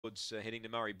towards heading to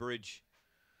Murray Bridge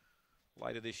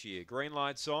later this year. Green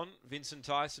lights on. Vincent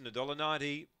Tyson,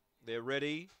 $1.90. They're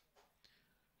ready.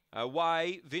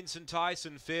 Away, Vincent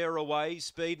Tyson, fair away.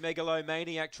 Speed,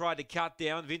 Megalomaniac tried to cut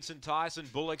down. Vincent Tyson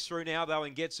bullocks through now, though,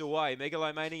 and gets away.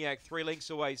 Megalomaniac 3 lengths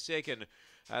away, second.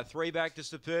 3 back to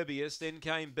Superbius. Then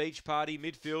came Beach Party,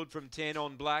 midfield from 10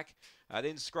 on Black.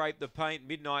 Then scraped the paint,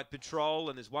 Midnight Patrol,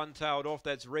 and there's one tailed off.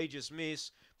 That's Regis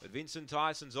Miss. But Vincent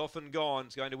Tyson's off and gone.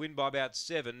 It's going to win by about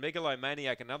 7.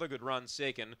 Megalomaniac, another good run,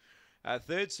 second.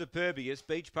 Third, Superbius.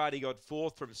 Beach Party got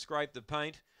 4th from Scrape the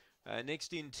Paint.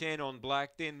 Next in 10 on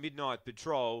Black, then Midnight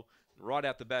Patrol. Right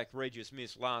out the back, Regis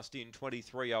Miss last in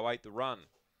 23.08 the run.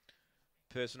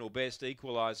 Personal best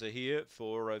equaliser here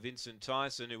for Vincent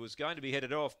Tyson, who was going to be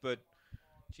headed off, but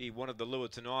gee, wanted the lure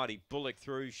tonight. He bullocked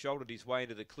through, shouldered his way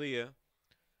into the clear.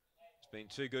 It's been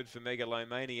too good for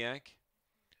Megalomaniac.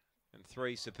 And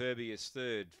 3, Superbius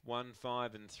third. 1,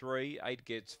 5 and 3. 8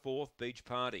 gets 4th, Beach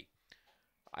Party.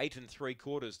 8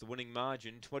 3/4 the winning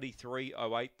margin,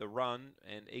 23.08 the run,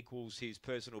 and equals his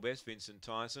personal best, Vincent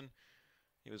Tyson.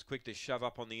 He was quick to shove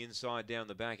up on the inside down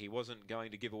the back. He wasn't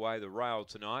going to give away the rail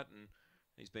tonight, and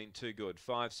he's been too good.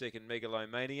 5-second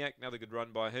Megalomaniac, another good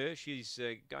run by her. She's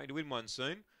going to win one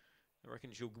soon. I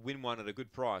reckon she'll win one at a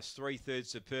good price. 3/3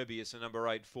 Superbius and number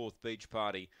 8, 4th Beach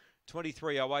Party.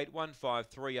 23.08,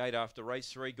 1-5-3-8 after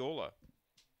race 3, Gawler.